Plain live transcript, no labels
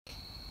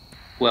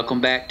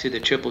Welcome back to the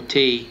Triple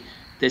T.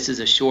 This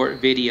is a short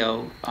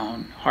video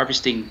on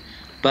harvesting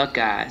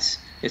buckeyes.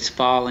 It's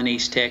fall in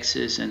East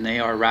Texas and they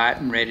are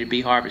ripe and ready to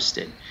be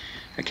harvested.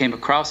 I came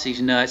across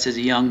these nuts as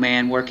a young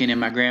man working in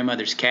my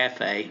grandmother's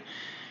cafe.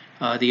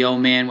 The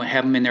old man would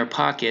have them in their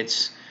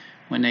pockets.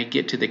 When they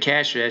get to the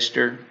cash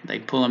register,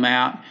 they'd pull them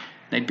out,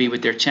 they'd be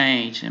with their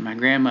change, and my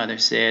grandmother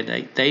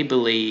said they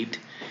believed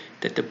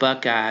that the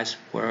buckeyes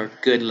were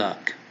good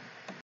luck.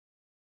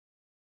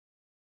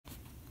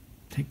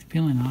 Take the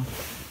peeling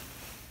off.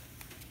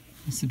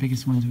 It's the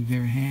biggest ones we've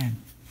ever had.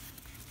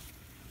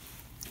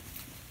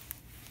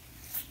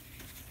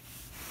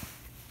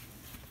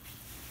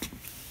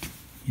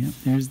 Yep,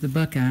 there's the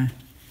buckeye.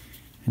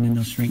 And then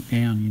they'll shrink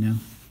down, you know.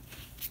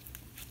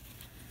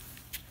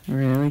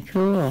 Really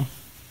cool.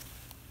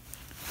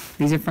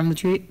 These are from the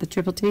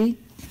Triple T?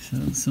 So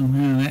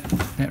somehow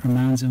that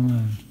reminds them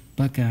of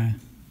buckeye.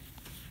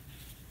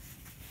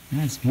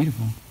 That's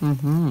beautiful.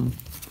 Mm-hmm.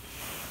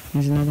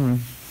 Here's another one.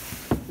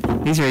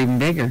 These are even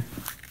bigger.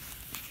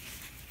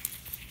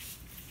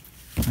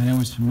 I know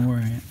it's from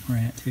where we're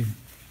at too.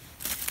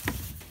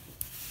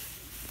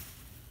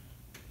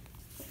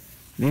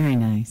 Very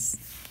nice.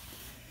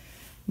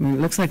 I mean,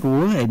 it looks like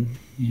wood.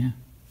 Yeah.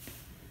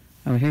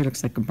 Over here it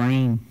looks like a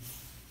brain.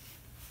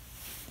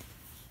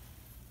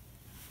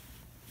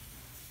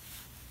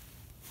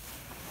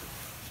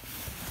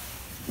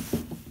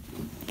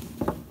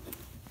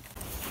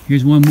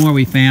 Here's one more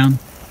we found.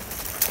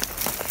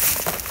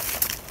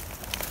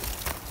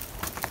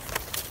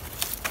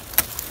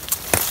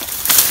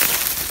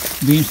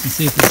 Be interested to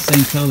see if it's the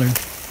same color. In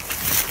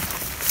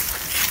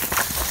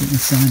the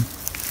sun.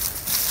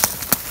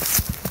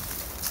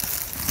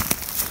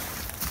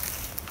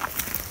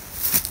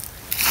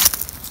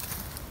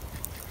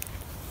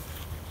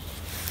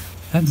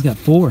 That one's got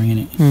 4 in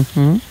it.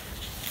 Mm-hmm.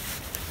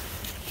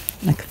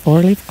 Like a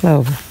 4-leaf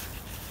clover.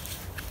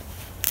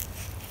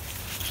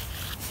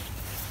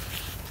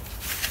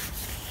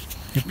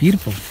 They're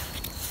beautiful.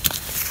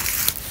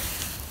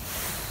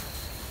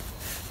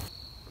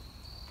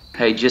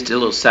 Hey, just a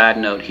little side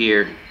note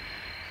here.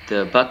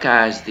 The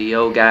buckeyes the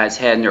old guys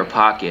had in their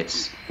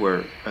pockets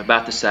were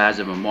about the size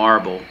of a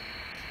marble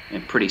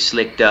and pretty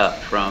slicked up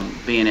from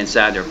being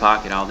inside their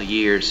pocket all the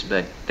years,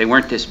 but they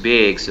weren't this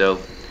big, so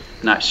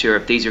I'm not sure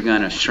if these are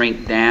going to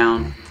shrink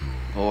down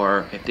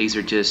or if these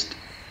are just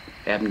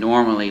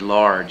abnormally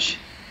large.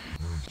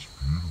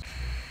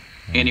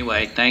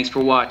 Anyway, thanks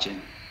for watching.